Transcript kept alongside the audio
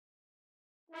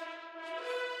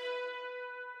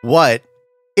What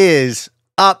is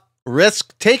up,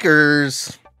 risk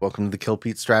takers? Welcome to the Kill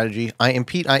Pete strategy. I am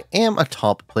Pete. I am a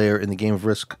top player in the game of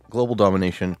Risk Global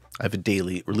Domination. I have a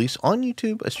daily release on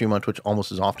YouTube. I stream on Twitch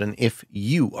almost as often. If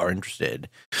you are interested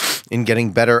in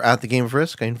getting better at the game of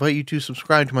Risk, I invite you to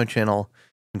subscribe to my channel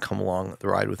and come along the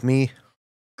ride with me.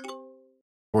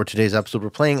 For today's episode, we're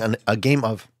playing a game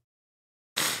of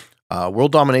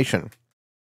World Domination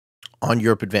on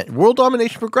Europe Advanced. World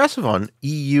Domination Progressive on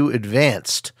EU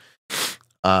Advanced.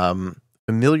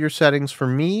 Familiar settings for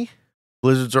me.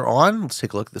 Blizzards are on. Let's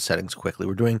take a look at the settings quickly.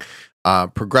 We're doing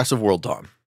Progressive World Dom.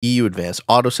 EU Advanced.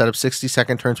 Auto setup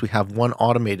 60-second turns. We have one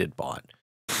automated bot.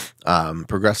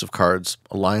 Progressive cards.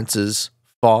 Alliances,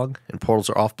 Fog, and Portals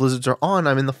are off. Blizzards are on.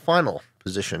 I'm in the final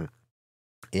position.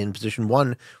 In position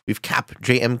 1, we've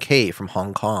capjmk from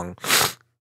Hong Kong.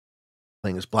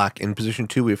 Playing as black. In position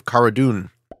 2, we have Karadun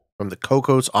from the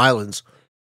Cocos Islands,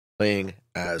 playing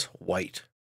as white.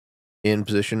 In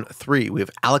position 3, we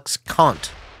have Alex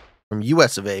Kant from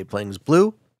US of A, playing as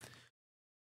blue.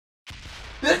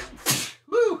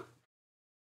 Woo!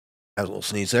 Has a little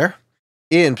sneeze there.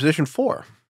 In position 4,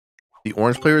 the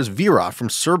orange player is Vira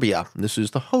from Serbia, and this is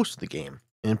the host of the game.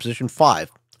 In position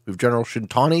 5, we have General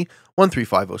Shintani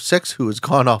 13506, who has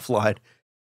gone offline.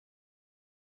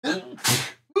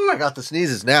 Ooh, I got the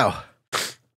sneezes now.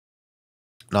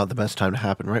 Not the best time to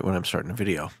happen right when I'm starting a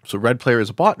video. So red player is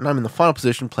a bot, and I'm in the final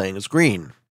position playing as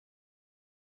green.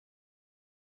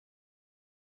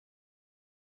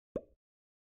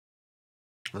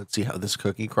 Let's see how this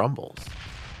cookie crumbles.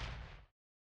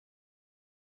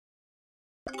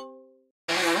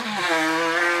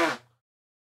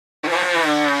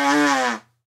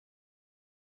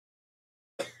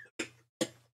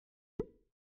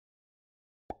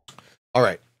 All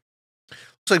right.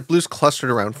 Looks like blue's clustered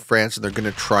around France, and they're going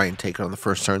to try and take it on the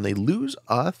first turn. They lose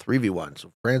a 3v1,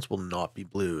 so France will not be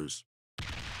blues.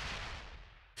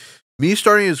 Me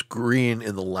starting as green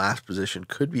in the last position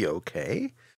could be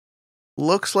okay.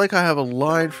 Looks like I have a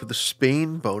line for the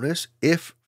Spain bonus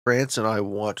if France and I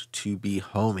want to be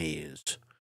homies.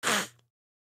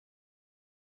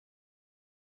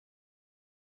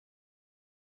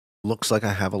 Looks like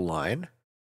I have a line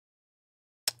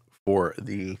for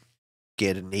the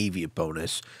Scandinavia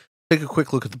bonus. Take a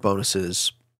quick look at the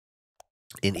bonuses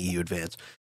in EU Advance.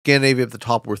 Scandinavia at the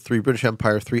top were 3, British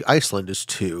Empire 3, Iceland is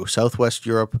 2, Southwest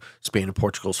Europe, Spain and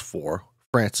Portugal is 4,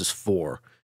 France is 4,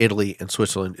 Italy and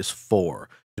Switzerland is 4,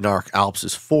 Dinaric Alps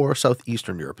is 4,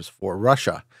 Southeastern Europe is 4,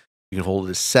 Russia, you can hold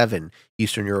it as 7,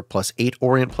 Eastern Europe plus 8,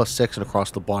 Orient plus 6, and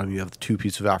across the bottom you have the 2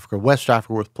 pieces of Africa, West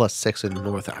Africa worth plus 6, and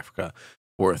North Africa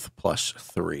worth plus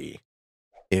 3.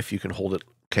 If you can hold it.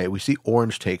 Okay, we see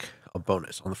orange take a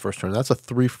bonus on the first turn. That's a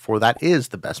 3-4. That is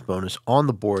the best bonus on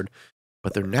the board,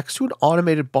 but they're next to an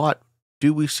automated bot.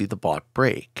 Do we see the bot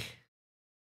break?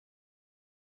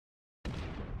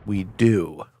 We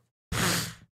do.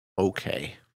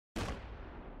 Okay.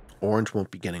 Orange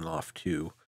won't be getting off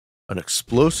to an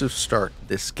explosive start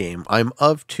this game. I'm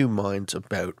of two minds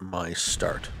about my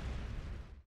start.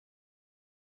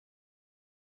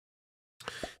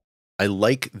 I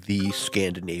like the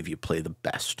Scandinavia play the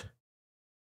best.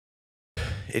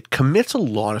 It commits a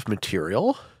lot of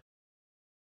material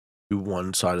to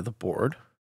one side of the board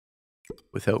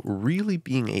without really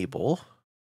being able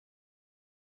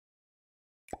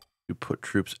to put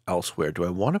troops elsewhere. Do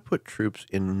I want to put troops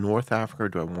in North Africa or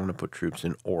do I want to put troops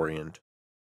in Orient?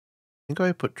 I think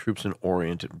I put troops in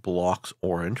Orient. It blocks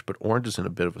orange, but orange is in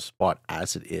a bit of a spot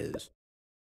as it is.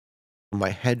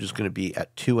 My hedge is going to be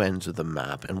at two ends of the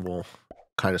map, and we'll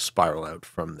kind of spiral out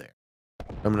from there.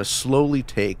 I'm going to slowly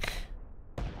take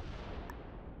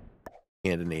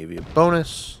Scandinavia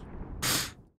bonus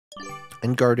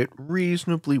and guard it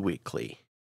reasonably weakly.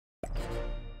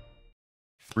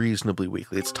 Reasonably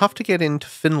weakly. It's tough to get into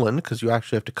Finland because you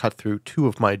actually have to cut through 2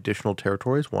 of my additional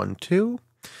territories, 1, 2,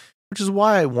 which is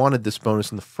why I wanted this bonus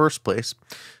in the first place,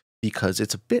 because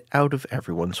it's a bit out of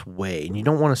everyone's way, and you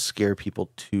don't want to scare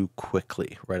people too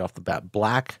quickly right off the bat.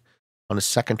 Black, on his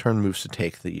second turn, moves to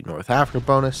take the North Africa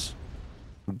bonus,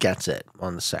 gets it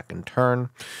on the second turn.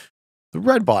 The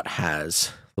red bot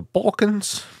has the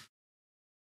Balkans.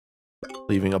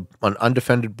 Leaving an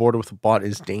undefended border with a bot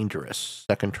is dangerous.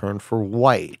 Second turn for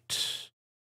white.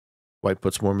 White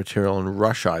puts more material in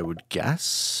Russia, I would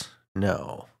guess.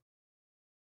 No.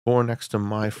 4 next to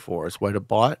my 4. Is white a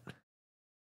bot?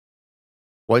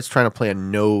 White's trying to play a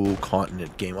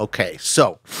no-continent game. Okay,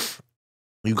 so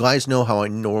you guys know how I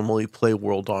normally play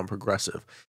World on Progressive.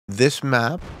 This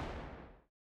map,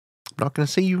 I'm not going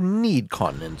to say you need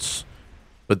continents,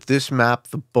 But this map,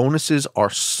 the bonuses are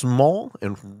small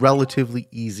and relatively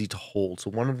easy to hold. So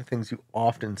one of the things you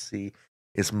often see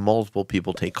is multiple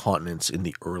people take continents in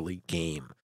the early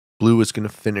game. Blue is going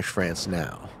to finish France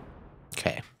now.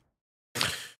 Okay.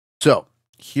 So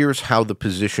here's how the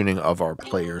positioning of our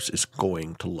players is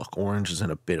going to look. Orange is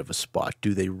in a bit of a spot.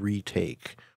 Do they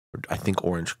retake? I think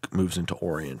orange moves into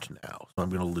Orient now. So I'm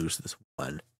going to lose this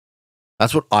one.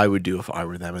 That's what I would do if I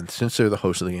were them. And since they're the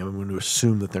host of the game, I'm going to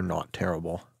assume that they're not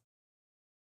terrible.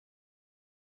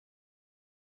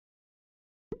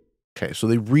 Okay, so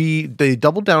they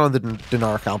double down on the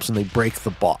Dinaric Alps and they break the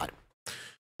bot.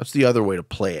 That's the other way to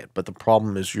play it. But the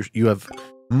problem is you have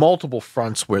multiple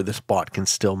fronts where this bot can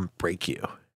still break you.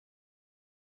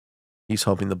 He's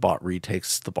hoping the bot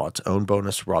retakes the bot's own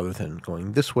bonus rather than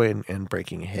going this way and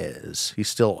breaking his.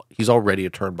 He's already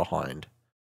a turn behind.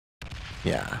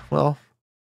 Yeah, well,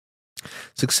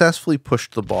 successfully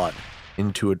pushed the bot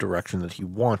into a direction that he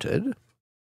wanted.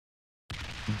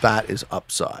 That is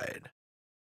upside.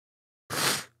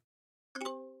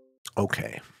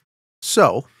 Okay,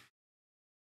 so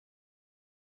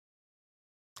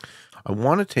I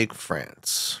want to take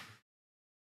France.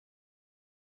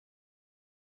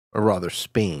 Or rather,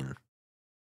 Spain.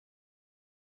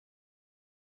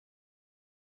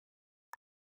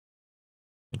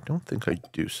 I don't think I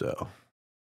do so.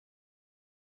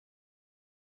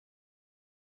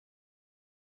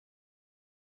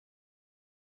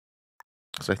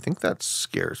 Because I think that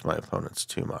scares my opponents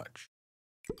too much.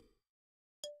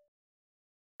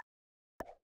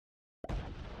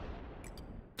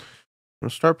 I'm going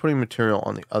to start putting material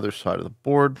on the other side of the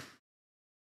board.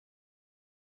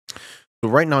 So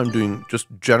right now I'm doing just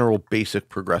general basic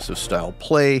progressive style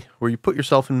play where you put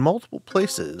yourself in multiple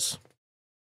places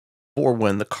for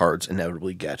when the cards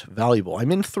inevitably get valuable.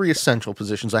 I'm in 3 essential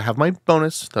positions. I have my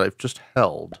bonus that I've just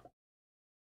held.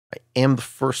 I am the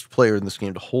first player in this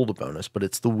game to hold a bonus, but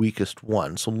it's the weakest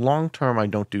one. So long term I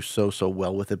don't do so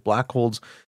well with it. Black holds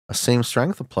a same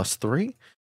strength, a +3.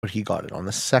 But he got it on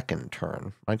the second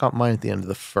turn. I got mine at the end of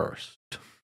the first.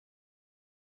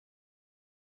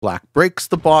 Black breaks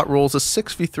the bot, rolls a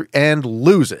 6v3, and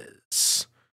loses.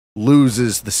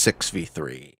 Loses the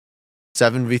 6v3.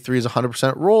 7v3 is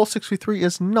 100% roll, 6v3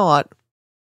 is not.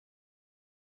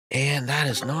 And that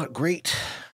is not great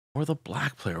for the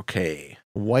black player. Okay,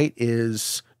 white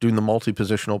is doing the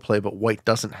multi-positional play, but white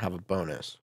doesn't have a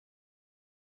bonus.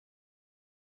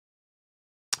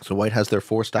 So white has their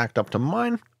 4 stacked up to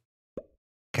mine.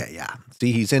 Okay, yeah.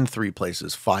 See, he's in 3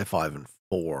 places, 5, 5, and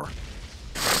 4.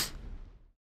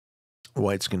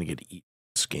 White's going to get eaten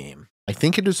this game. I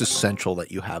think it is essential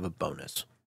that you have a bonus.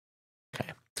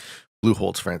 Okay. Blue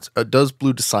holds France. Does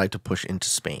blue decide to push into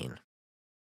Spain?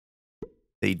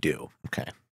 They do. Okay.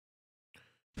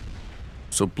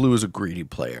 So blue is a greedy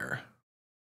player.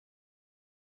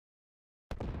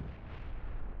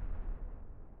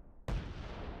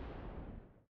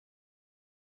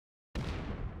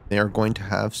 They are going to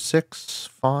have 6,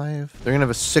 5. They're going to have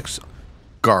a 6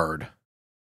 guard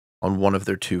on one of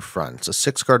their 2 fronts. A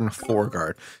 6 guard and a 4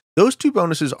 guard. Those 2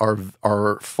 bonuses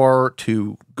are far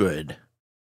too good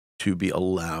to be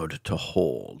allowed to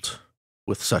hold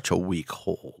with such a weak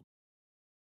hold.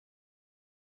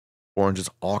 Orange is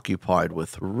occupied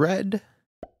with red.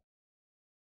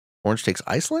 Orange takes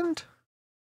Iceland.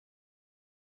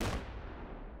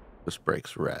 This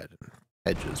breaks red and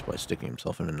hedges by sticking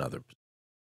himself in another position.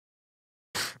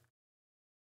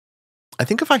 I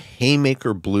think if I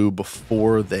haymaker blue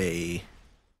before they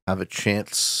have a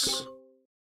chance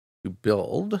to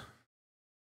build,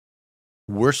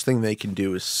 worst thing they can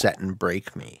do is set and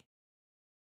break me.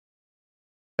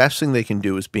 Best thing they can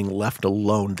do is being left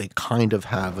alone. They kind of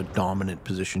have a dominant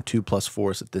position,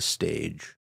 2+4s at this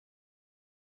stage.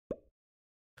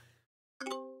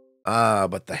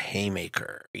 But the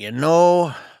haymaker,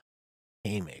 haymaker.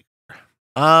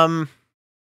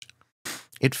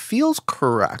 It feels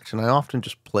correct, and I often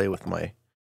just play with my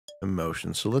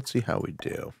emotions. So let's see how we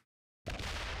do.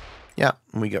 Yeah,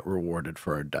 we get rewarded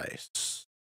for our dice.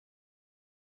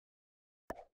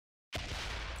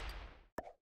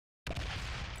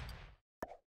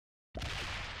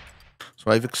 So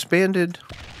I've expanded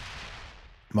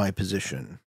my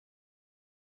position.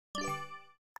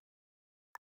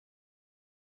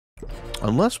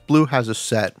 Unless blue has a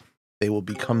set, they will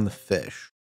become the fish.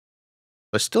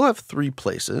 I still have 3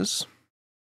 places.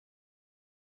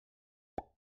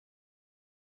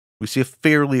 We see a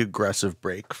fairly aggressive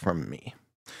break from me.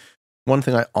 One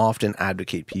thing I often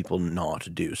advocate people not to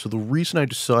do. So the reason I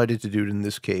decided to do it in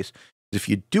this case is if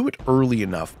you do it early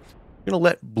enough, you're going to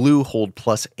let blue hold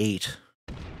 +8.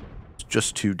 It's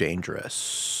just too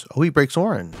dangerous. Oh, he breaks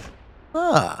orange.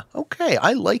 Ah, okay.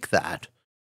 I like that.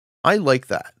 I like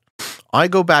that. I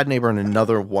go bad neighbor, and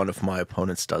another one of my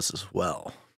opponents does as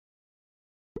well.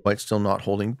 White's still not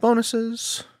holding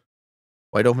bonuses.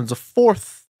 White opens a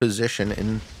 4th position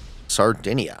in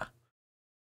Sardinia.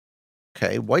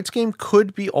 Okay, White's game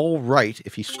could be all right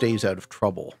if he stays out of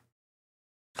trouble.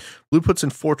 Blue puts in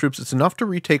 4 troops. It's enough to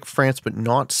retake France, but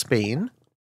not Spain.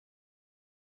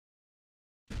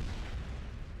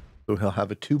 So he'll have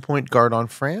a 2-point guard on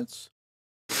France.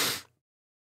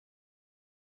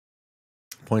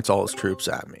 Points all his troops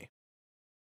at me.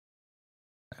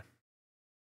 Okay.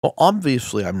 Well,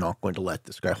 obviously, I'm not going to let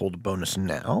this guy hold a bonus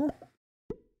now.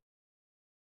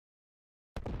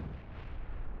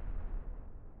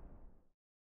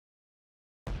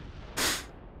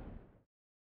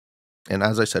 And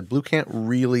as I said, blue can't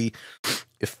really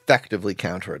effectively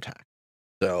counterattack.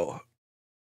 So...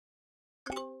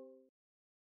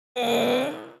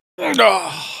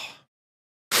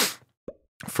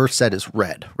 First set is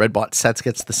red. Red bot sets,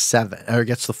 gets the 7, or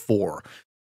gets the 4.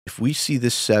 If we see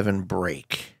this 7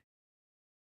 break,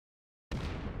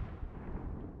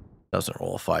 doesn't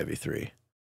roll a 5v3.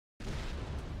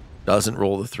 Doesn't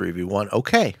roll the 3v1.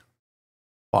 Okay.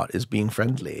 Bot is being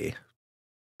friendly.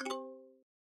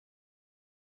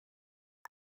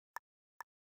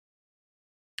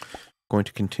 Going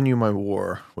to continue my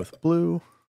war with blue.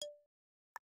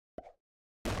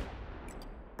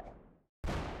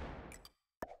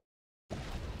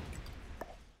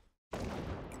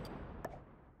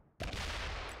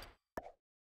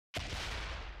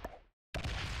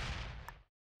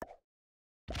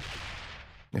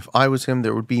 If I was him,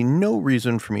 there would be no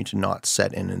reason for me to not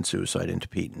set in and suicide into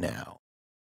Pete now.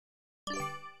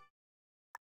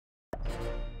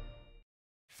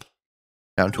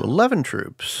 Down to 11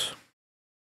 troops.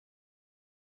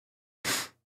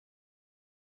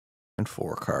 And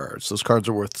 4 cards. Those cards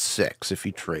are worth 6 if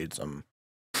he trades them.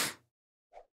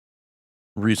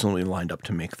 Reasonably lined up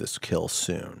to make this kill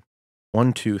soon.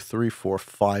 1, 2, 3, 4,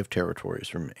 5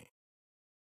 territories remain.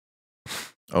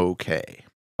 Okay.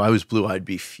 If I was blue, I'd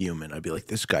be fuming. I'd be like,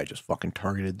 this guy just fucking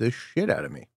targeted this shit out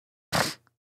of me.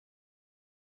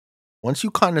 Once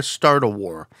you kind of start a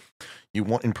war, you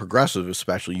want, in progressive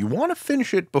especially, you want to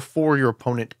finish it before your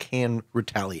opponent can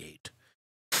retaliate.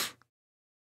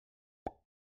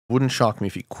 Wouldn't shock me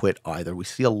if he quit either. We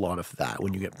see a lot of that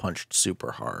when you get punched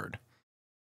super hard.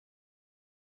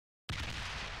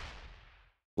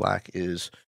 Black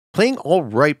is playing all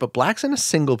right, but black's in a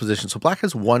single position. So black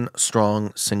has 1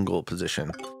 strong single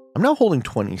position. I'm now holding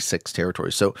 26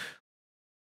 territories. So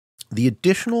the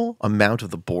additional amount of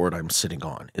the board I'm sitting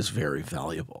on is very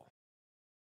valuable.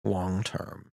 Long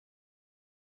term.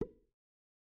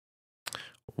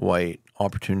 White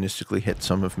opportunistically hit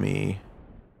some of me.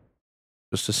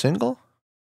 Just a single?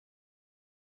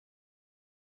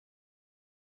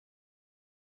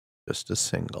 Just a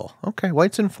single. Okay,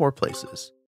 white's in 4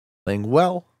 places. Playing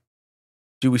well.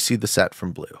 Do we see the set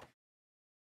from blue?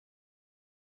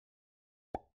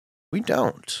 We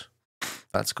don't.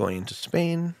 That's going into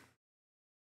Spain.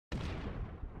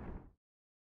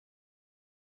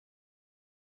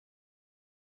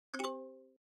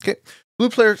 Okay, blue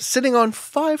player sitting on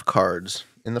 5 cards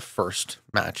in the first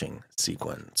matching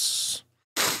sequence.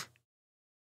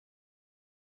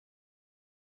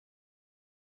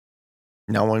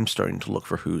 Now I'm starting to look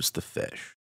for who's the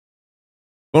fish.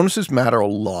 Bonuses matter a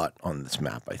lot on this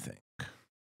map, I think.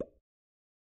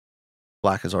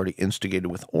 Black has already instigated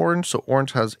with orange, so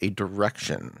orange has a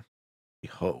direction, we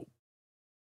hope.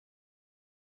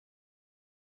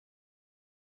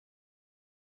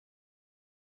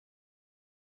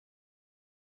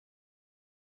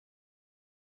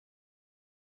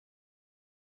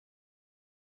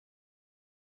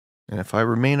 And if I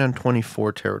remain on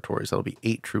 24 territories, that'll be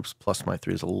 8 troops plus my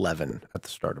 3 is 11 at the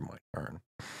start of my turn.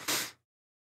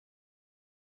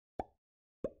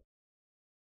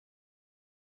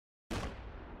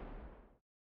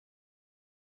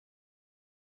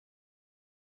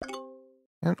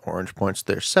 And orange points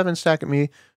their 7 stack at me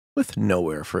with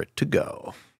nowhere for it to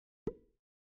go.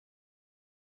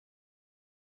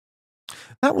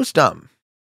 That was dumb.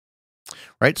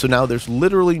 Right, so now there's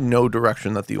literally no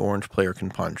direction that the orange player can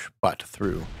punch but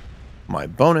through my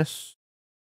bonus.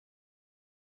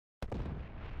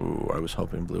 Ooh, I was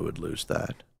hoping blue would lose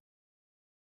that.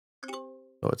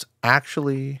 So it's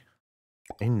actually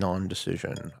a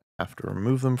non-decision. I have to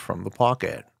remove them from the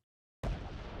pocket.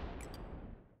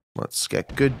 Let's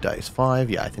get good dice. 5.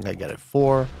 Yeah, I think I get it.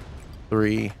 4,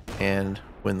 3, and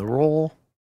win the roll.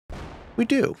 We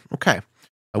do. Okay.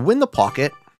 I win the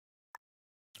pocket.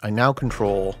 I now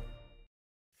control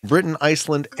Britain,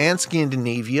 Iceland, and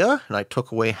Scandinavia, and I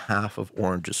took away half of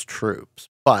Orange's troops.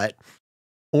 But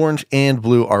Orange and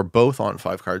Blue are both on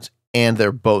 5 cards, and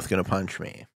they're both going to punch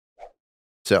me.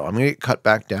 So I'm going to get cut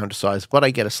back down to size, but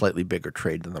I get a slightly bigger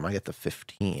trade than them. I get the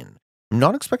 15. I'm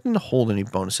not expecting to hold any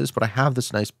bonuses, but I have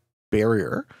this nice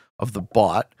barrier of the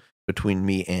bot between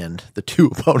me and the 2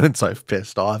 opponents I've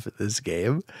pissed off at this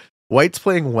game. White's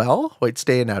playing well. White's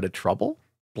staying out of trouble.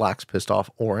 Black's pissed off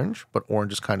Orange, but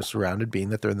Orange is kind of surrounded, being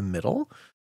that they're in the middle.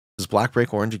 Does Black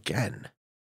break Orange again?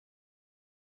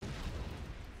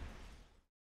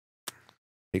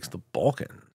 Takes the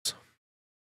Balkans.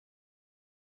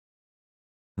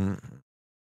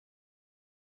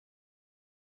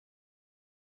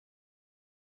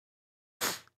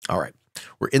 All right.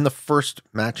 We're in the first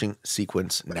matching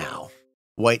sequence now.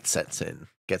 White sets in,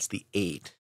 gets the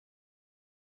 8.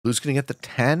 Blue's going to get the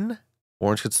 10.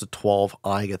 Orange gets the 12.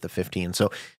 I get the 15.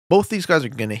 So both these guys are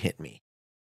going to hit me.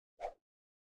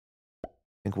 I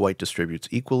think White distributes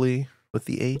equally with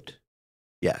the 8.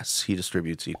 Yes, he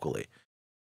distributes equally.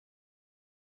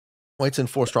 White's in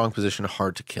 4 strong position,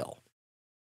 hard to kill.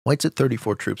 White's at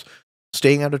 34 troops,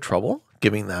 staying out of trouble,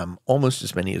 giving them almost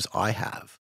as many as I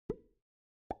have.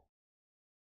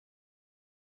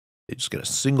 They just get a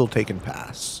single take and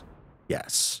pass.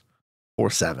 Yes. 4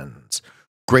 7s.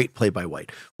 Great play by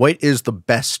White. White is the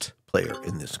best player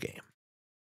in this game.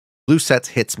 Blue sets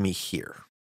hits me here.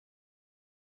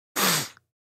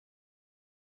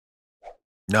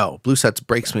 No, blue sets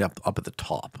breaks me up at the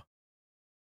top.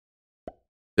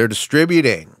 They're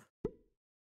distributing.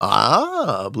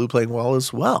 Ah, blue playing well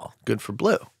as well. Good for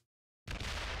blue.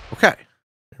 Okay.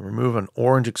 They remove an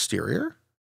orange exterior.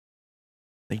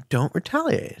 They don't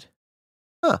retaliate.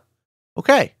 Huh.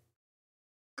 Okay.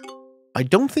 I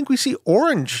don't think we see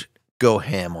orange go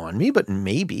ham on me, but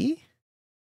maybe.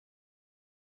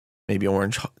 Maybe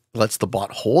orange lets the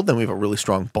bot hold, then we have a really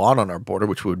strong bot on our border,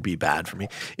 which would be bad for me.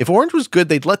 If orange was good,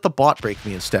 they'd let the bot break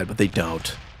me instead, but they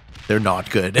don't. They're not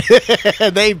good.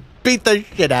 They beat the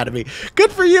shit out of me.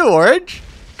 Good for you, orange.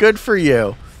 Good for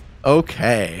you.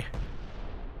 Okay.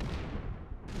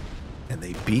 And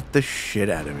they beat the shit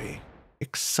out of me.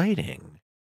 Exciting.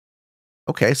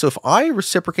 Okay, so if I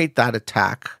reciprocate that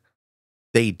attack,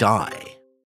 they die.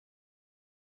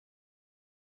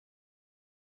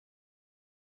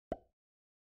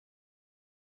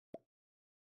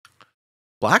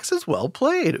 Blacks is well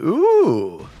played.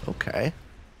 Ooh, okay.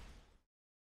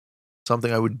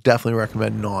 Something I would definitely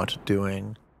recommend not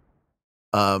doing.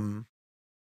 If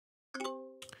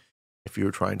you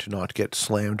were trying to not get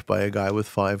slammed by a guy with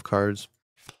 5 cards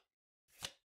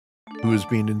who is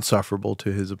being insufferable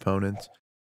to his opponents.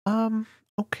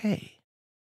 Okay.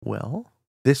 Well,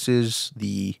 this is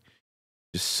the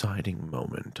deciding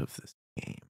moment of this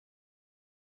game.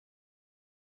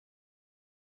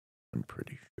 I'm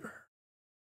pretty sure.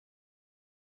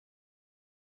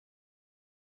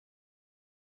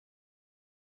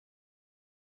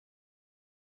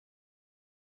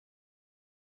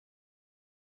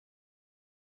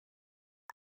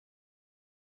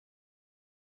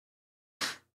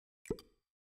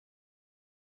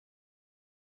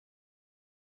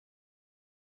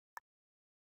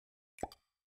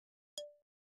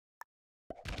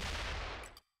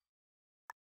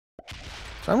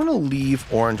 So I'm going to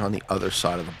leave orange on the other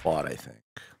side of the bot, I think.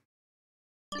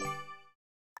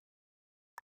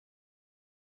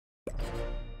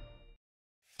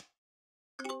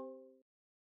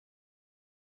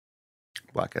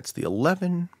 Black gets the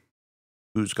 11.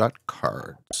 Who's got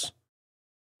cards?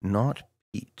 Not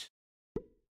Pete.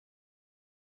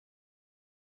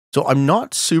 So I'm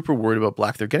not super worried about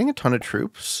black. They're getting a ton of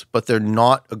troops, but they're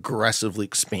not aggressively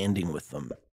expanding with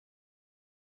them.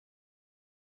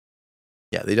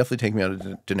 Yeah, they definitely take me out of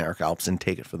the Dinaric Alps and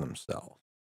take it for themselves.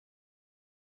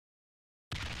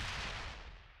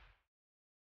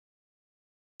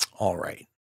 All right.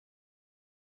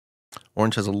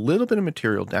 Orange has a little bit of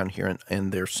material down here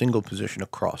and their single position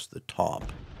across the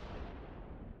top.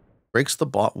 Breaks the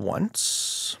bot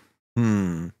once.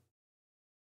 I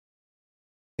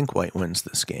think white wins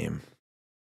this game.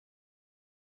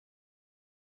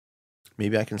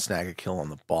 Maybe I can snag a kill on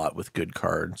the bot with good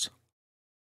cards.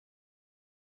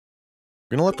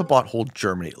 We're going to let the bot hold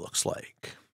Germany, it looks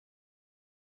like.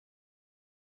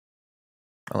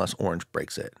 Unless orange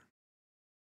breaks it.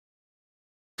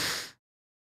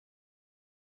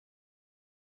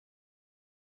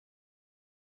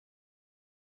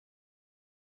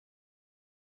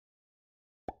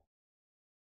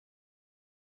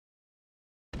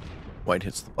 White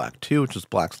hits the black 2, which was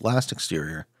black's last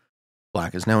exterior.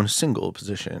 Black is now in a single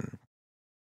position.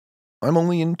 I'm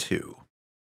only in 2.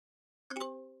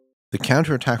 The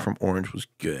counterattack from orange was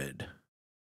good,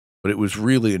 but it was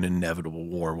really an inevitable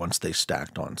war once they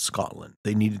stacked on Scotland.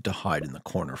 They needed to hide in the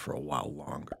corner for a while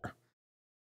longer.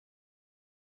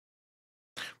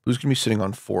 Blue's going to be sitting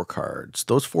on 4 cards.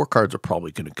 Those 4 cards are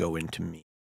probably going to go into me.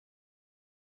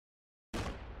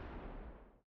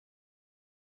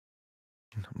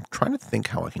 I'm trying to think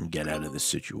how I can get out of this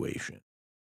situation.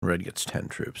 Red gets 10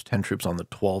 troops. 10 troops on the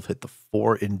 12 hit the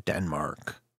 4 in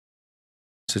Denmark.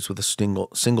 Sits with a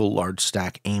single large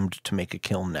stack aimed to make a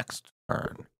kill next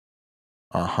turn.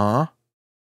 A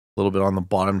little bit on the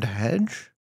bottom to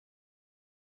hedge.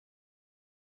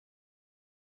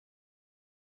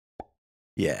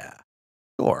 Yeah,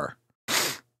 sure.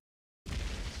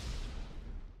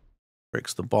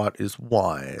 Breaks the bot is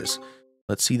wise.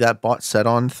 Let's see that bot set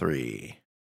on 3.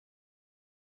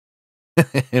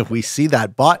 We see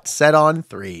that bot set on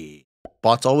 3.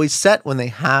 Bots always set when they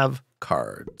have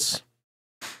cards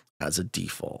as a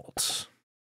default.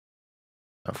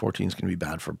 14 is going to be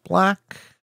bad for black.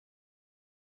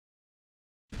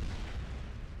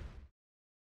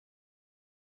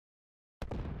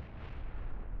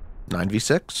 Nine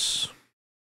v6.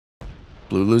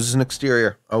 Blue loses an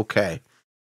exterior. Okay.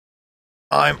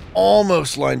 I'm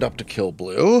almost lined up to kill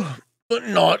blue, but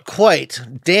not quite.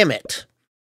 Damn it.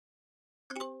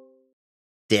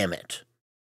 Damn it.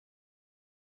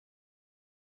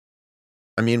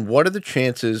 I mean, what are the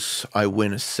chances I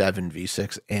win a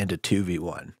 7v6 and a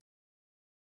 2v1?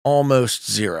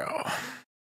 Almost 0.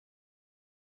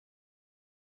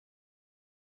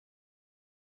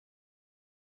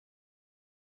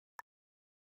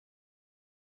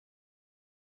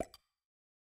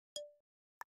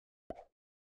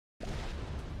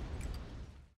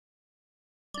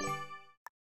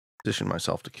 Position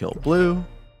myself to kill blue.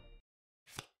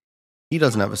 He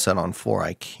doesn't have a set on 4.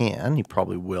 I can. He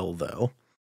probably will, though.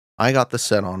 I got the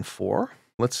set on 4.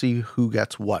 Let's see who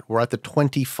gets what. We're at the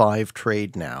 25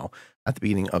 trade now at the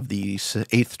beginning of the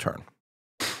 8th turn.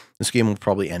 This game will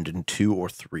probably end in 2 or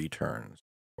 3 turns,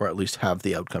 or at least have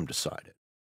the outcome decided.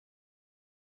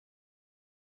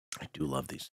 I do love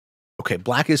these. Okay,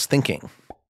 black is thinking.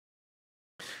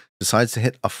 Decides to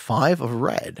hit a 5 of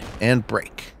red and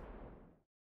break.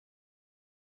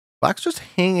 Black's just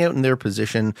hanging out in their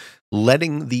position,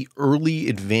 letting the early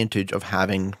advantage of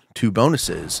having 2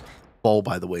 bonuses fall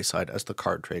by the wayside as the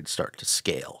card trades start to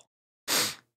scale.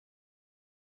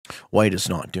 White is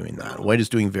not doing that. White is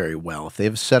doing very well. If they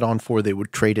have a set on 4, they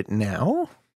would trade it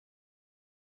now.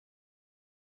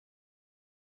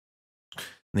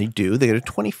 They do. They get a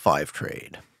 25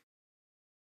 trade.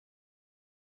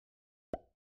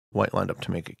 White lined up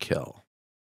to make a kill.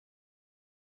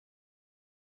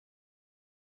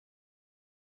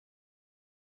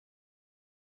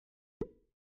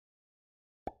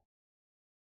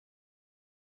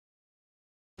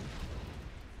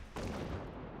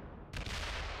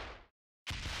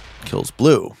 Kills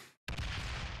blue.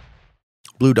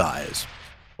 Blue dies.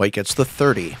 White gets the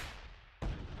 30.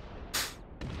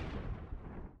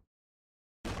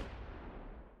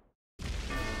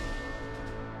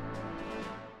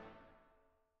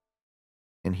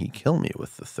 And he killed me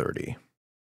with the 30.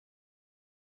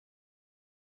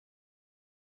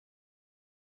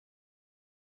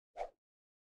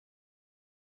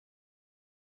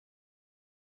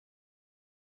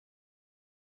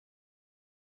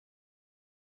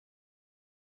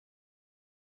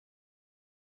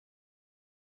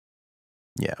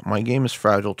 Yeah, my game is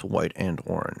fragile to white and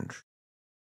orange.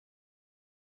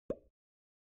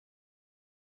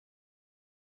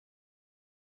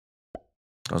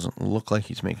 Doesn't look like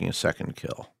he's making a second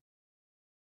kill.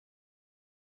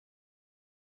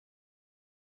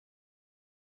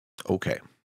 Okay.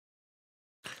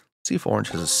 Let's see if orange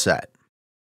has a set.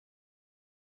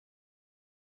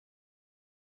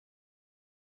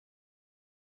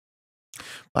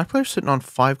 Black player's sitting on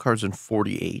 5 cards and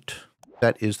 48.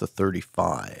 That is the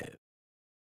 35.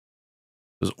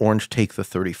 Does orange take the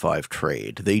 35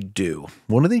 trade? They do.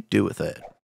 What do they do with it?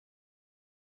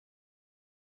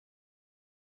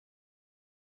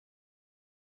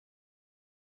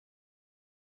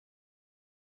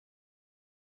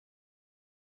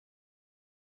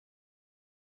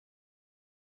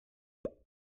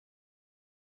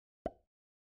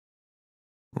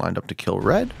 Lined up to kill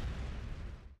red.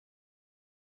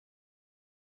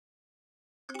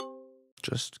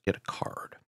 Just get a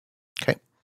card. Okay.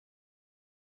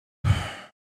 I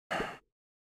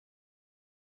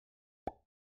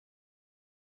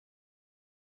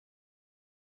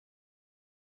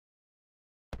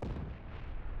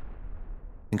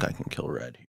think I can kill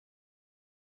red.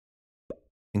 I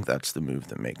think that's the move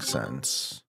that makes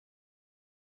sense.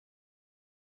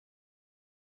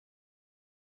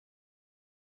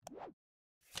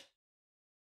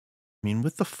 mean,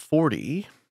 with the 40...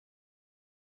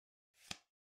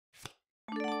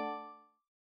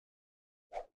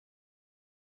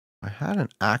 I had an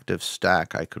active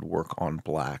stack I could work on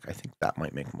black. I think that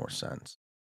might make more sense.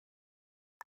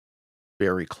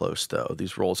 Very close, though.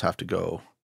 These rolls have to go...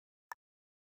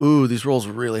 Ooh, these rolls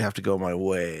really have to go my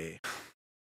way.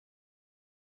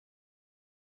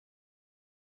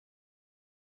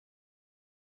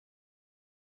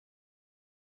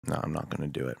 No, I'm not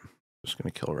going to do it. I'm just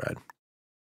going to kill red.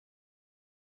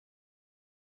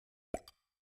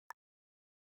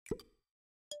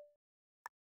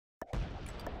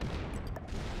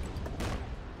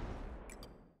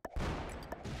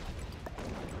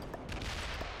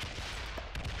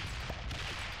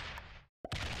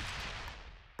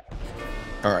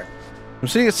 All right. I'm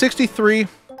sitting at 63.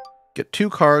 Get 2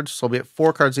 cards, so I'll be at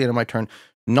 4 cards at the end of my turn.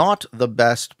 Not the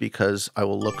best, because I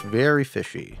will look very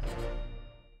fishy.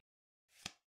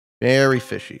 Very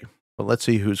fishy. But let's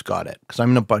see who's got it, because I'm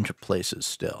in a bunch of places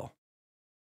still.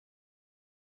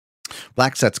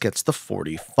 Black sets gets the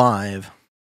 45.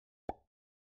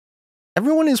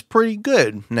 Everyone is pretty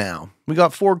good now. We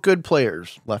got 4 good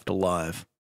players left alive.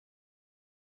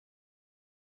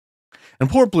 And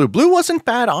poor Blue. Blue wasn't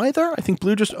bad either. I think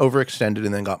Blue just overextended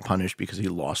and then got punished because he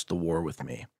lost the war with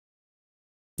me.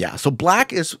 Yeah, so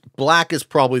Black is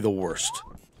probably the worst,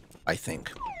 I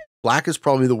think. Black is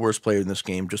probably the worst player in this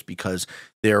game just because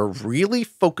they're really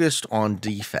focused on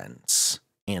defense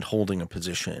and holding a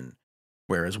position,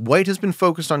 whereas White has been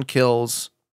focused on kills.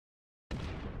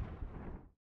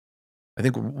 I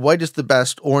think White is the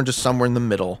best, Orange is somewhere in the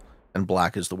middle, and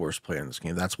Black is the worst player in this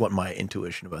game. That's what my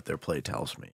intuition about their play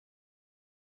tells me.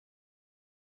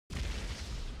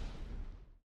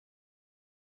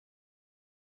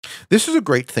 This is a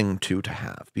great thing, too, to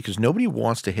have, because nobody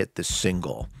wants to hit this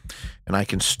single, and I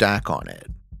can stack on it.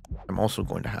 I'm also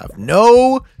going to have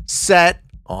no set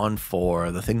on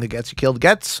 4. The thing that gets you killed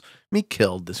gets me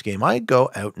killed this game. I go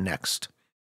out next.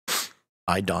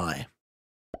 I die.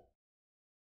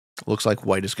 Looks like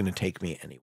White is going to take me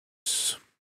anyways.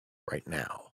 Right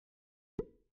now.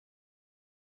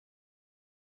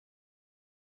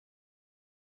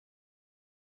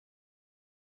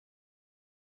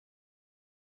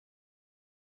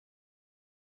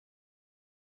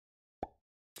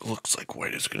 Looks like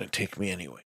White is going to take me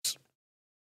anyways.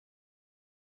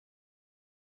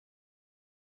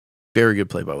 Very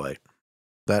good play by White.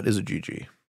 That is a GG.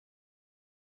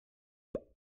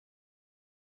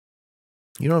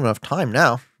 You don't have enough time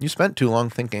now. You spent too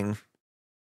long thinking.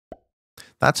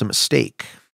 That's a mistake.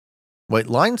 White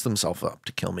lines themselves up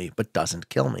to kill me, but doesn't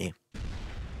kill me.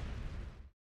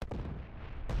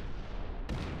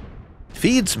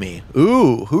 Feeds me.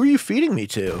 Ooh, who are you feeding me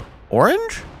to?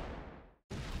 Orange?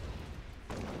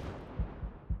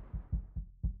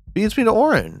 Feeds me to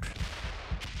Orange.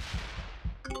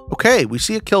 Okay, we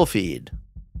see a kill feed.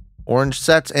 Orange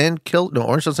sets and kill. No,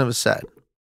 Orange doesn't have a set.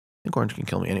 I think Orange can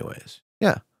kill me anyways.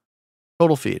 Yeah.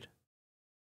 Total feed.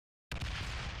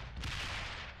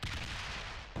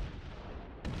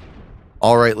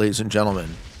 All right, ladies and gentlemen.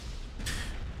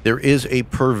 There is a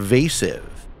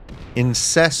pervasive,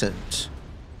 incessant,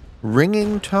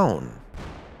 ringing tone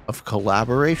of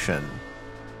collaboration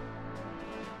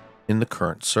in the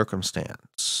current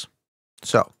circumstance.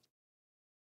 So,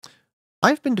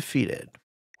 I've been defeated,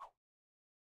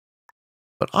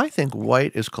 but I think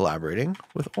White is collaborating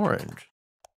with Orange.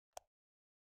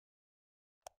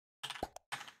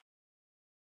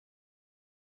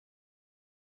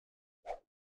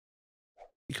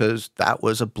 Because that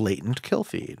was a blatant kill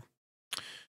feed.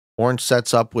 Orange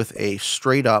sets up with a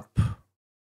straight up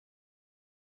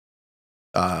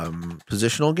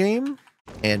positional game,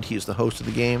 and he's the host of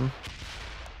the game.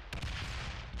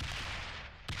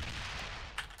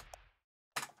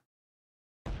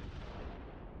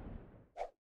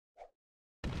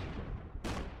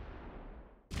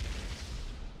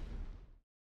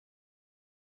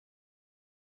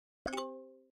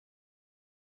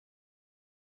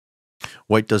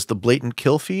 White does the blatant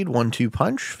kill feed, 1-2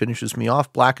 punch, finishes me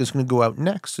off. Black is going to go out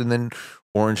next, and then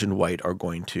Orange and White are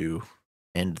going to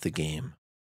end the game,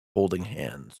 holding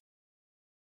hands.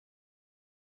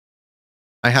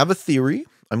 I have a theory.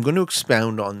 I'm going to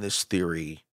expound on this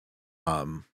theory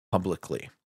publicly.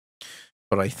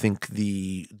 But I think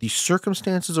the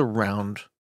circumstances around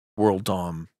World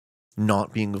Dom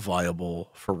not being viable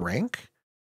for rank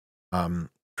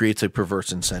creates a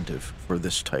perverse incentive for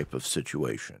this type of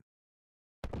situation.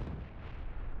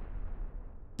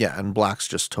 Yeah, and Black's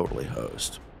just totally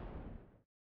hosed.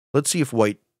 Let's see if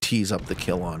White tees up the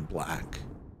kill on Black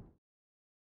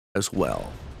as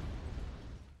well.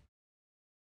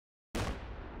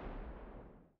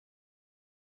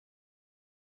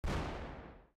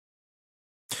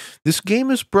 This game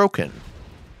is broken,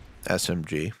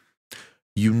 SMG.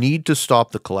 You need to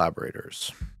stop the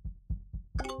collaborators.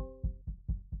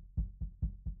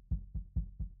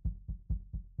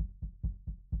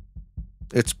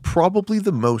 It's probably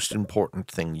the most important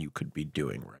thing you could be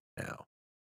doing right now.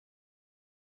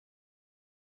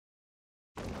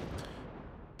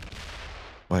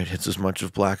 White hits as much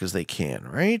of black as they can,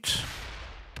 right?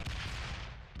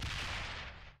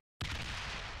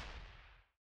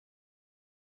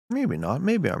 Maybe not.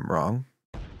 Maybe I'm wrong.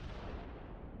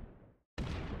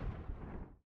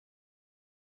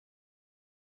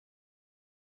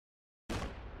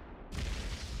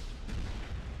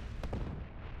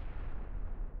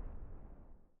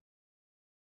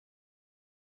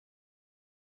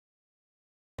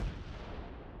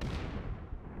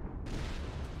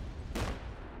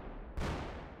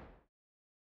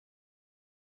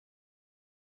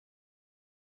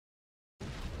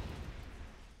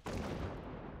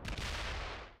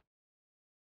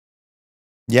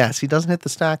 Yes, he doesn't hit the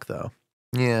stack, though.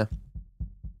 Yeah.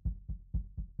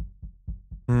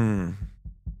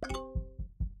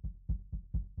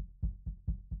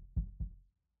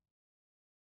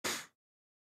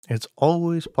 It's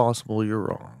always possible you're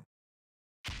wrong.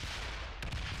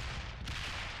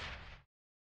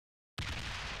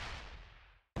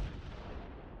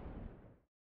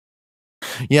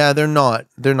 Yeah, they're not.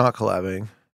 They're not collabing.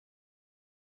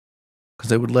 Because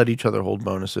they would let each other hold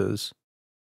bonuses.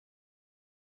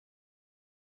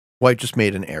 White just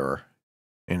made an error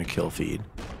in a kill feed.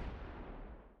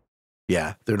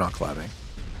 Yeah, they're not collabing.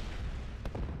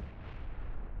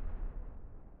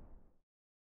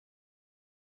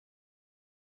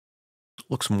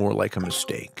 Looks more like a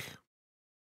mistake.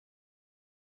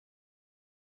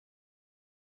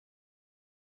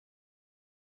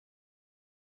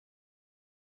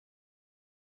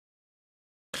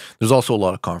 There's also a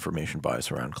lot of confirmation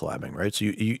bias around collabing, right? So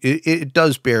it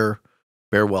does bear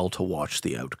well to watch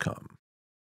the outcome.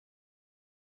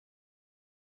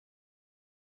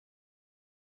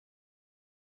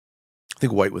 I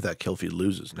think White with that kill feed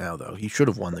loses now, though. He should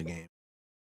have won the game.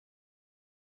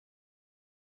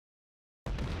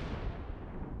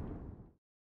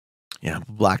 Yeah,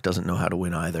 Black doesn't know how to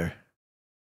win either.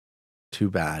 Too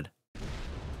bad.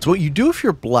 So what you do if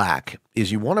you're Black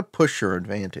is you want to push your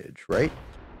advantage, right?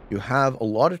 You have a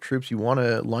lot of troops. You want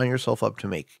to line yourself up to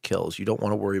make kills. You don't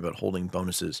want to worry about holding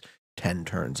bonuses 10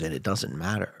 turns in. It doesn't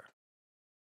matter.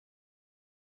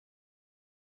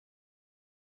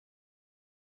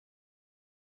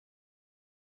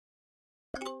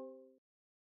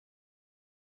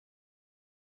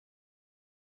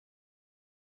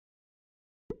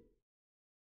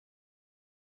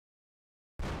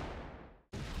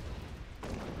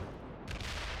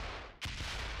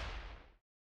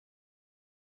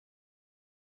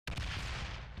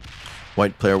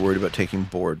 White player worried about taking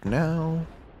board now.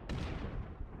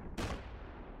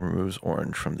 Removes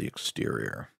orange from the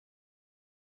exterior.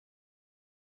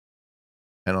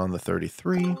 And on the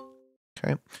 33.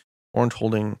 Okay. Orange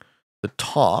holding the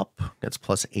top gets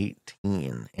plus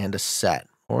 18 and a set.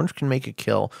 Orange can make a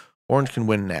kill. Orange can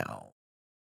win now.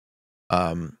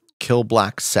 Kill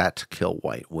Black, set, kill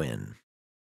White, win.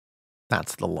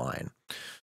 That's the line.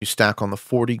 You stack on the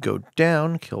 40, go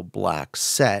down, kill Black,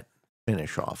 set,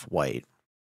 finish off White.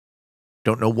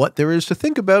 Don't know what there is to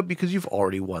think about because you've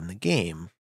already won the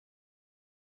game.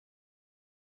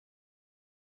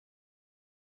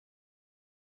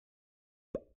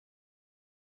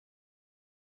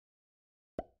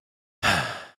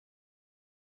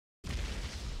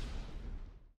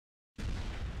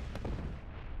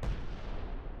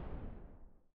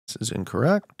 This is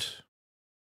incorrect.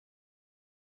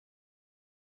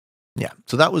 Yeah,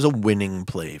 so that was a winning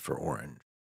play for Orange.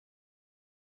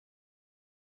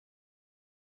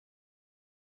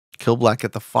 Kill Black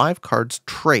at the 5 cards,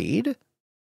 trade,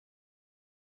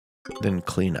 then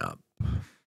clean up.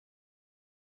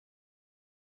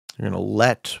 You're going to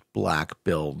let Black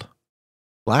build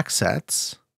Black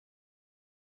sets.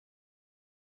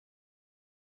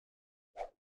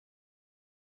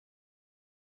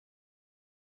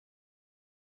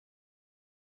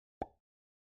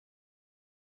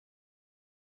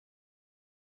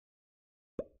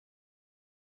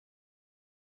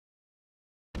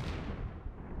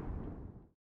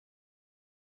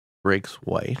 Breaks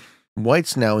White.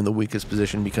 White's now in the weakest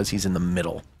position because he's in the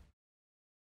middle.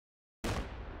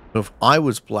 So if I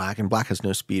was Black, and Black has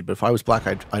no speed, but if I was Black,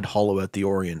 I'd hollow out the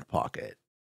Orient pocket.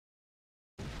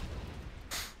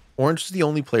 Orange is the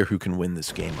only player who can win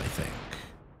this game, I think.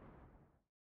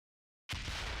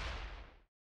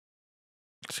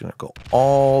 It's going to go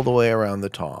all the way around the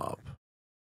top.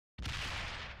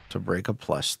 to break a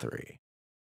 +3.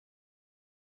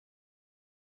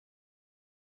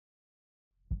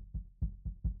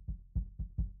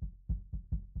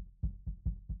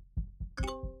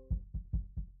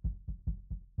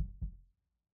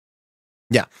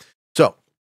 Yeah. So,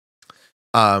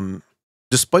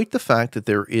 despite the fact that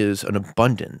there is an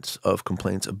abundance of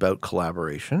complaints about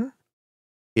collaboration,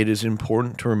 it is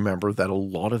important to remember that a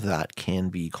lot of that can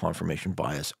be confirmation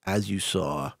bias. As you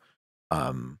saw,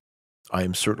 I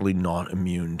am certainly not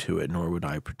immune to it, nor would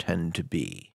I pretend to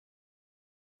be.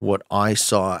 What I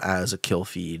saw as a kill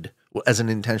feed, as an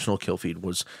intentional kill feed,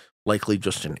 was likely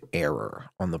just an error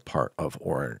on the part of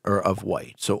orange or of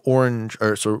white. So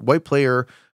white player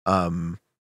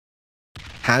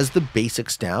has the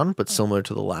basics down, but similar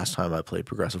to the last time I played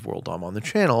Progressive World Dom on the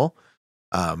channel,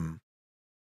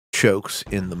 chokes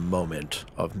in the moment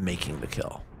of making the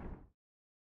kill.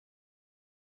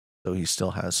 So he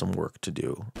still has some work to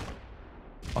do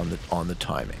on the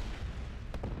timing.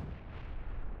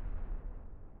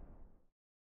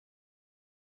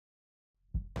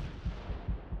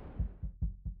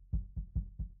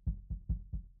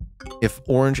 If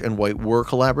orange and white were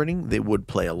collaborating, they would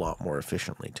play a lot more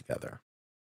efficiently together.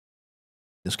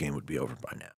 This game would be over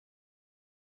by now.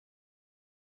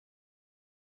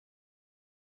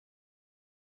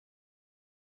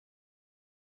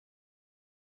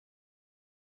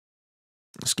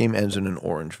 This game ends in an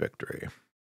orange victory.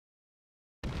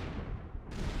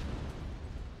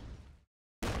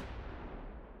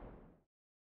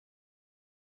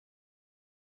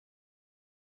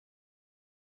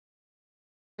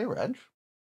 Hey, Reg.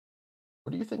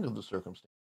 What do you think of the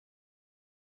circumstance?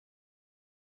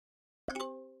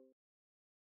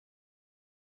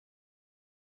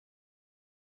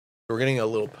 We're getting a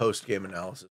little post-game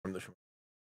analysis from the show.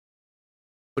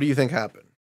 What do you think happened?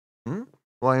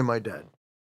 Why am I dead?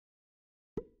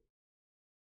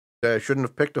 I shouldn't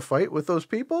have picked a fight with those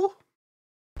people?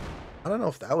 I don't know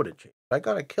if that would have changed. I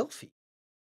got a kill feed.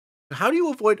 How do you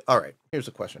avoid... All right, here's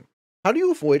a question. How do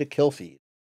you avoid a kill feed?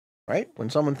 Right? When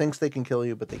someone thinks they can kill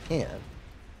you, but they can't.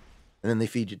 And then they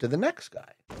feed you to the next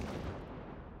guy.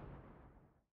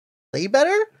 Play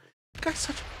better? The guy's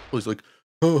such a... He's like,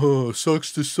 oh,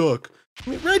 sucks to suck.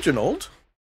 I mean, Reginald,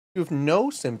 you have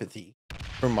no sympathy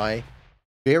for my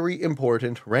very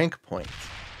important rank points.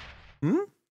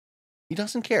 He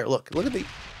doesn't care. Look at the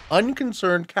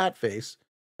unconcerned cat face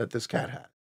that this cat has.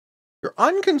 You're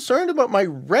unconcerned about my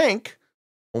rank?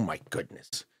 Oh my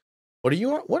goodness. What are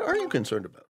you concerned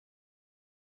about?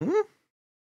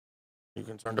 You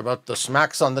concerned about the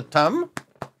smacks on the tum?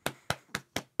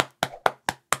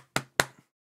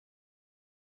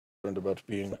 Concerned about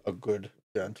being a good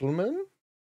gentleman?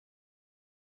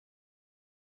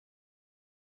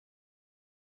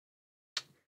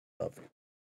 Well,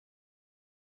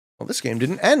 this game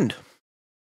didn't end.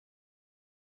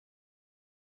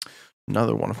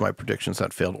 Another one of my predictions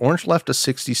that failed. Orange left a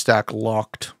 60 stack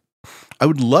locked. I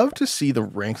would love to see the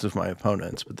ranks of my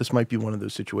opponents, but this might be one of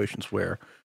those situations where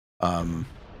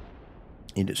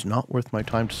it is not worth my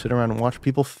time to sit around and watch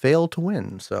people fail to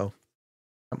win. So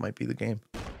that might be the game.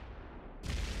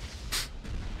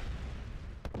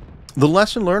 The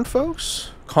lesson learned, folks,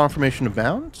 confirmation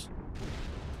abounds.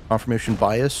 Confirmation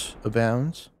bias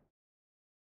abounds.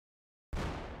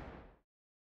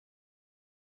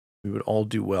 We would all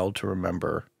do well to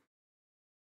remember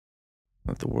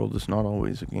that the world is not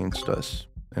always against us,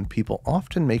 and people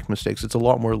often make mistakes. It's a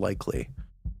lot more likely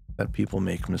that people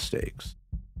make mistakes.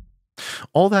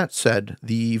 All that said,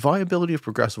 the viability of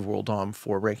Progressive World Dom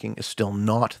for ranking is still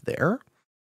not there.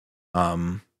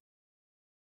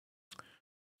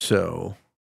 So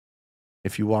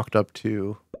if you walked up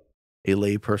to a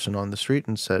lay person on the street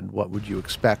and said, what would you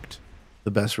expect the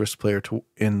best risk player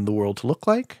in the world to look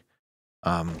like?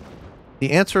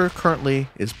 The answer currently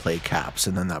is play caps,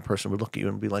 and then that person would look at you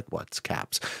and be like, what's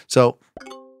caps? So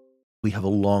we have a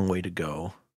long way to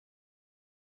go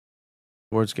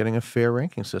towards getting a fair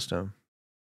ranking system.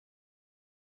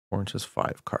 Orange has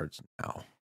 5 cards now.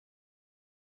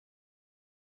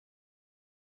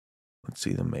 Let's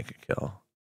see them make a kill.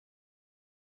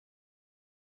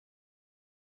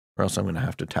 Or else I'm going to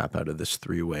have to tap out of this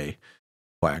 3-way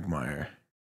quagmire.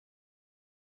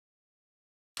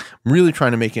 I'm really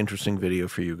trying to make interesting video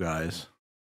for you guys.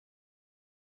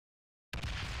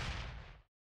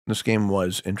 This game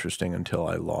was interesting until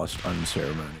I lost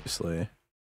unceremoniously.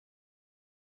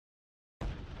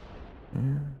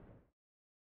 Yeah.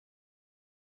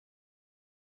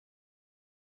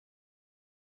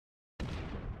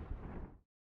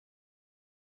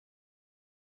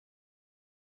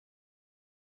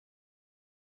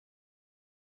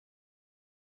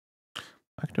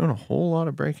 Black doing a whole lot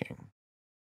of breaking.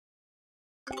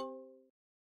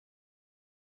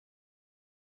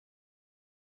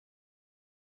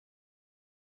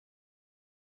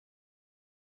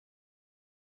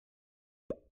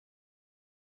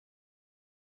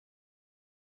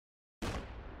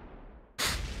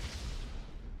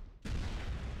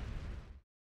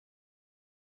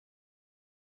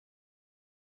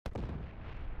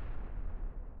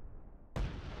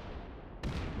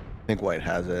 I think white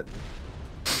has it.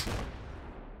 It's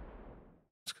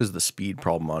because of the speed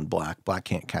problem on black. Black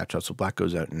can't catch up, so black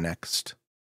goes out next.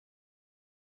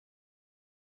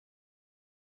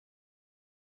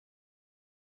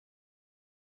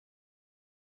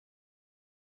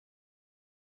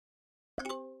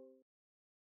 Okay,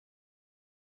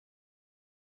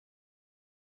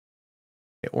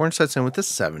 orange sets in with the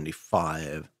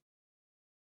 75.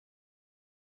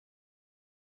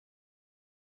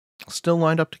 Still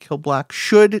lined up to kill black.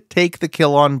 Should take the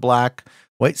kill on black.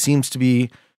 White seems to be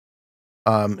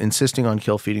insisting on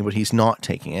kill feeding, but he's not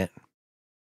taking it.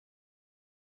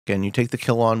 Again, you take the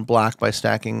kill on black by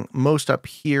stacking most up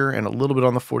here and a little bit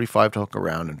on the 45 to hook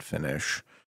around and finish.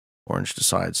 Orange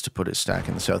decides to put his stack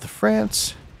in the south of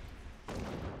France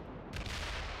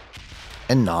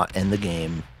and not end the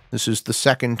game. This is the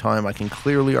second time I can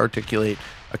clearly articulate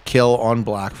a kill on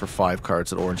black for 5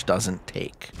 cards that orange doesn't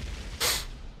take.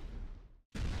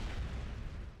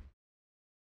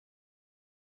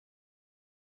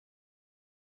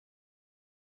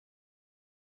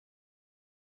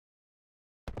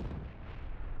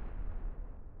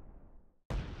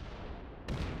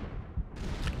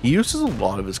 He uses a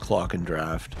lot of his clock and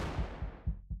draft.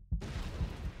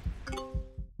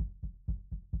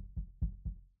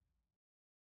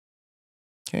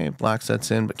 Okay, black sets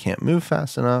in but can't move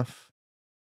fast enough.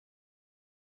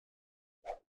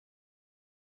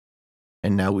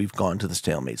 And now we've gone to the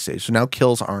stalemate stage. So now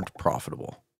kills aren't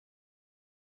profitable.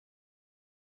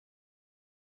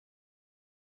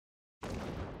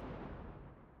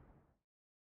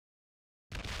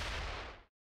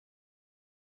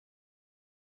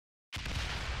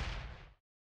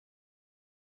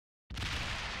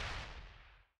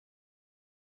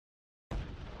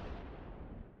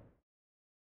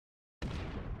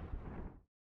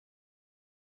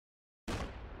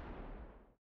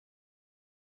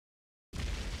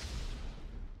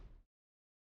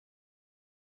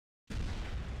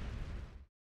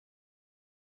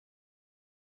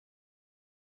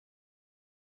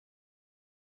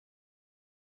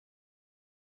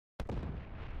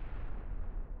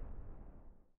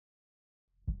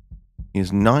 He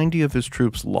has 90 of his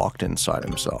troops locked inside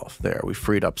himself. There, we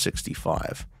freed up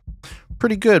 65.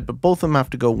 Pretty good, but both of them have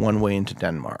to go one way into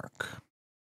Denmark.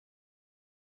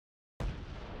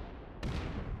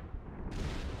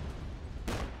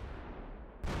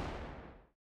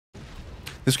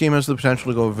 This game has the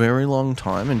potential to go a very long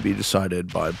time and be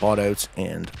decided by bot outs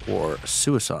and or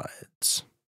suicides.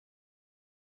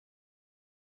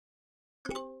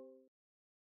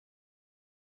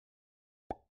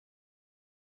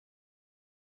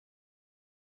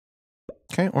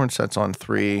 Okay, orange sets on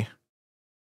 3.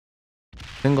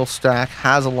 Single stack,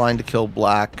 has a line to kill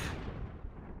black.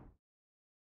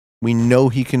 We know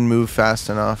he can move fast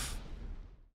enough.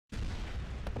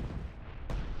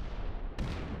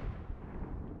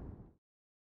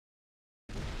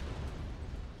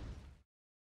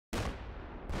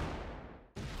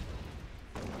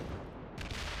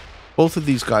 Both of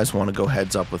these guys want to go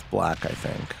heads up with black, I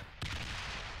think.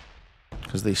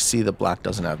 Because they see that black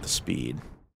doesn't have the speed.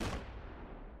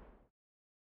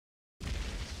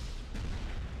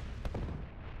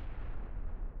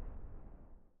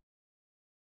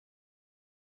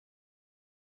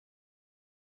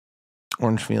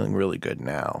 Orange feeling really good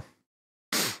now.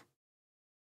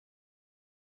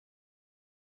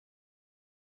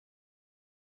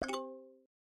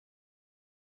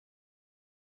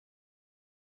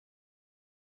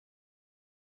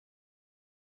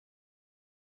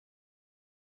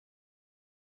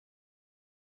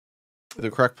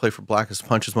 The correct play for black is to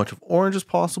punch as much of orange as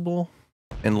possible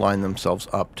and line themselves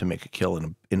up to make a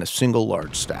kill in a single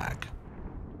large stack.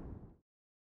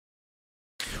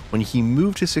 When he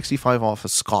moved his 65 off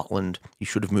of Scotland, he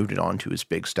should have moved it onto his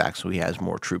big stack so he has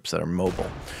more troops that are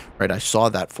mobile. Right? I saw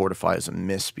that fortify as a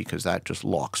miss because that just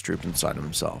locks troops inside of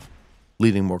himself,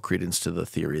 leading more credence to the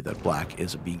theory that black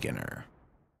is a beginner.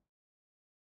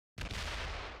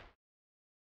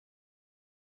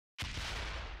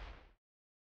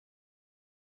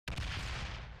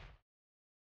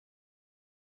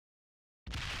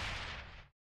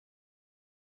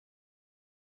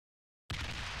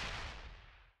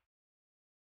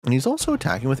 And he's also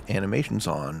attacking with animations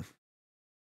on.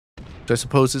 which I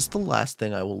suppose is the last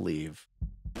thing I will leave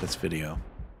this video.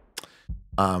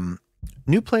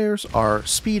 New players are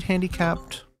speed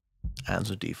handicapped as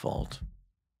a default.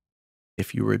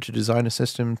 If you were to design a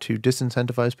system to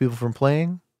disincentivize people from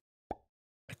playing,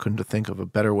 I couldn't think of a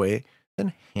better way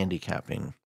than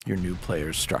handicapping your new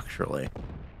players structurally.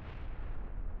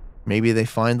 Maybe they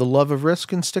find the love of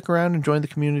risk and stick around and join the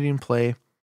community and play,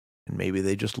 and maybe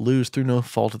they just lose through no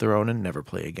fault of their own and never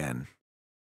play again.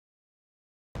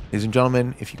 Ladies and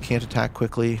gentlemen, if you can't attack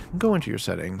quickly, go into your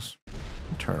settings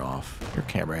and turn off your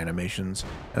camera animations,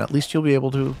 and at least you'll be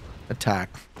able to attack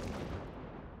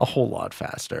a whole lot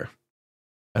faster.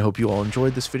 I hope you all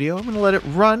enjoyed this video. I'm going to let it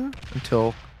run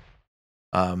until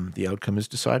the outcome is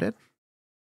decided.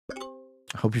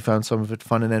 I hope you found some of it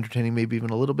fun and entertaining, maybe even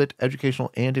a little bit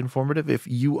educational and informative. If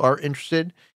you are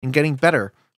interested in getting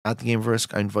better at the game of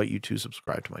Risk, I invite you to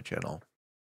subscribe to my channel.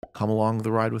 Come along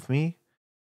the ride with me.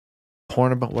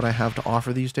 Porn about what I have to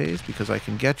offer these days, because I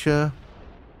can get you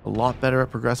a lot better at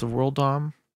Progressive World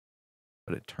Dom.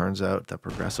 But it turns out that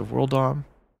Progressive World Dom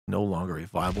is no longer a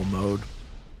viable mode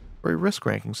for a risk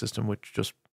ranking system, which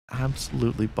just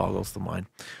absolutely boggles the mind.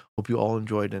 Hope you all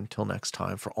enjoyed. Until next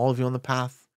time, for all of you on the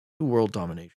path to world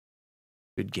domination,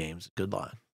 good games, good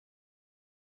luck.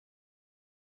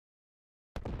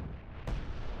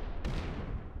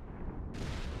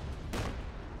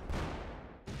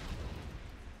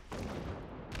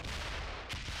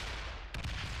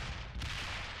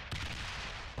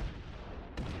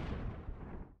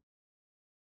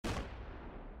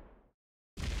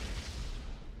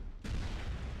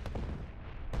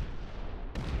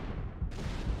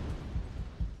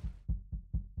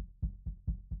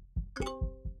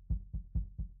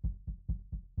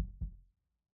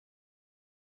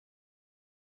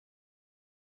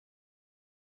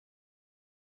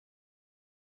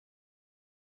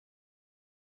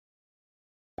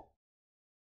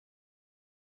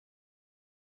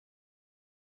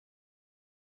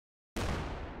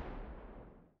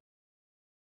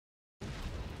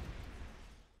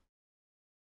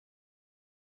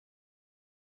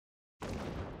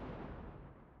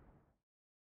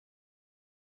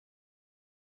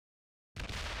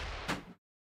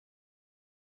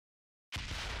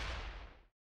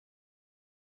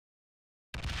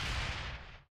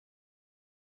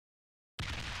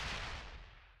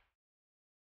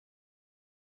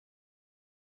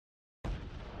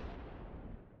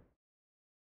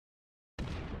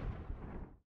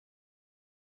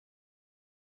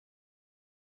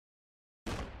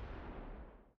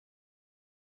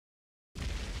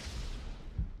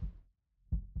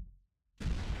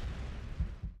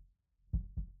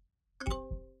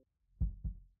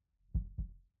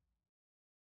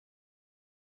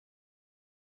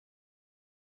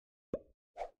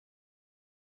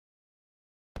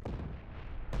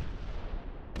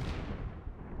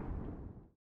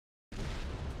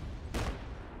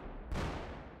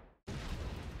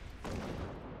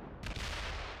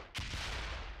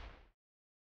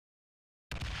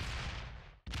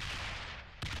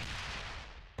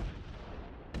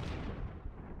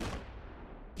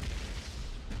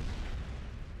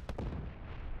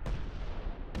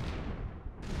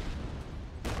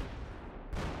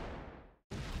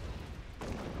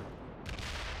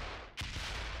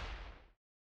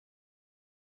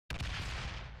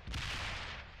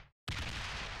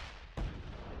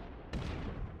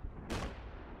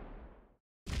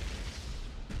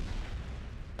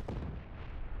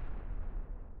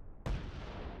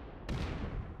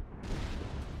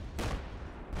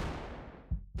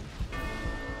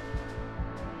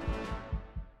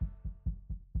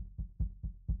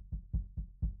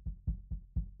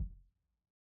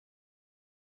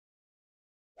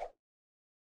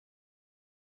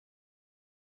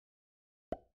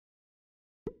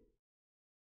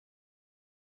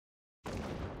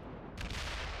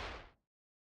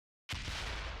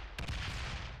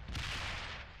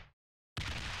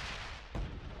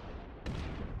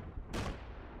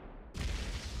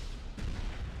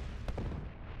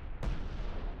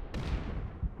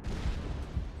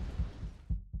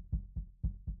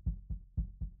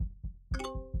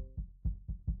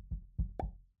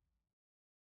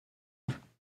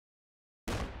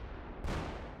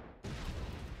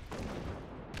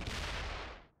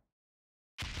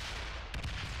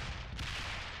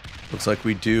 Looks like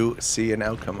we do see an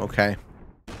outcome. Okay.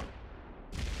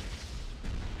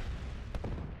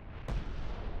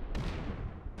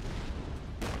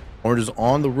 Orange is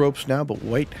on the ropes now, but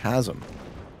white has them.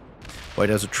 White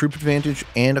has a troop advantage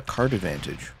and a card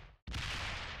advantage.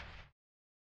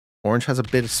 Orange has a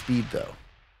bit of speed, though.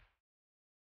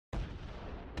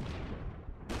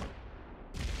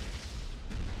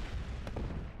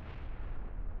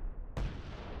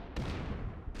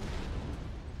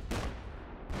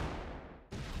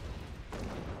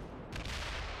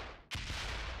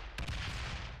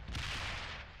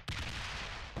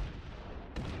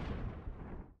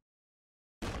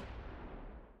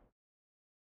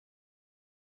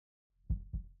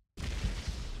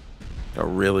 A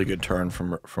really good turn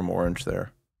from orange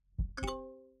there.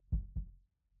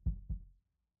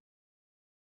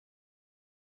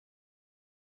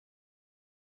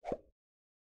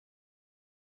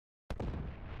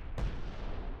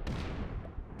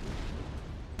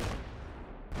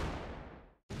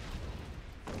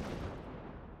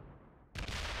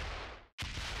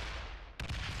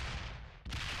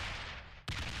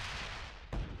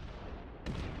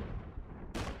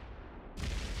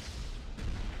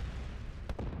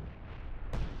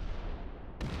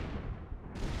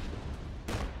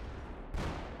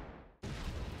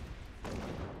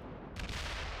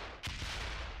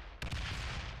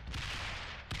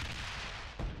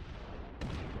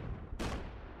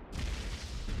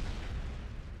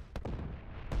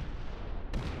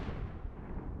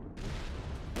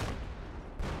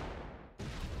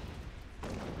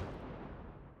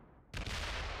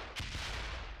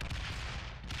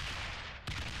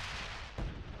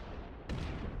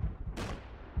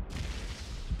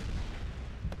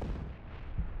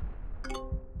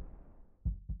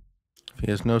 If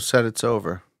he has no set, it's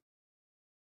over.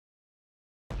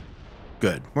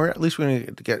 Good. At least we're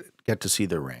going to get to see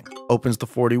the ring. Opens the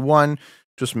 41,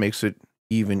 just makes it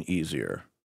even easier.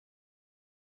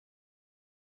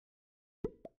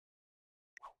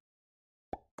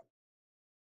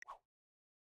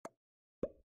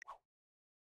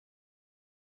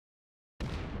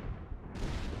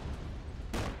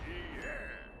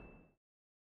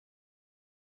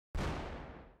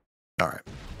 All right.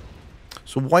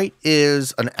 So white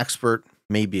is an expert,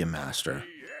 maybe a master.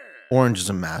 Orange is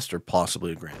a master,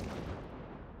 possibly a grandmaster.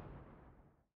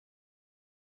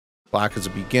 Black is a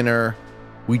beginner.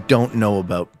 We don't know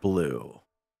about blue.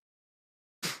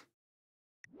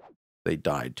 They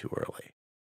died too early.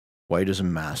 White is a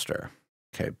master.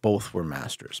 Okay, both were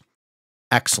masters.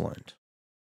 Excellent.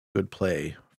 Good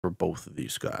play for both of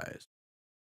these guys.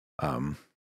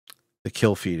 The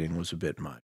kill feeding was a bit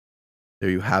much. There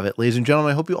you have it, ladies and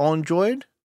gentlemen. I hope you all enjoyed.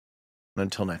 And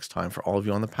until next time, for all of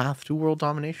you on the path to world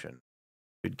domination,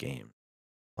 good game.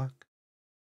 Luck.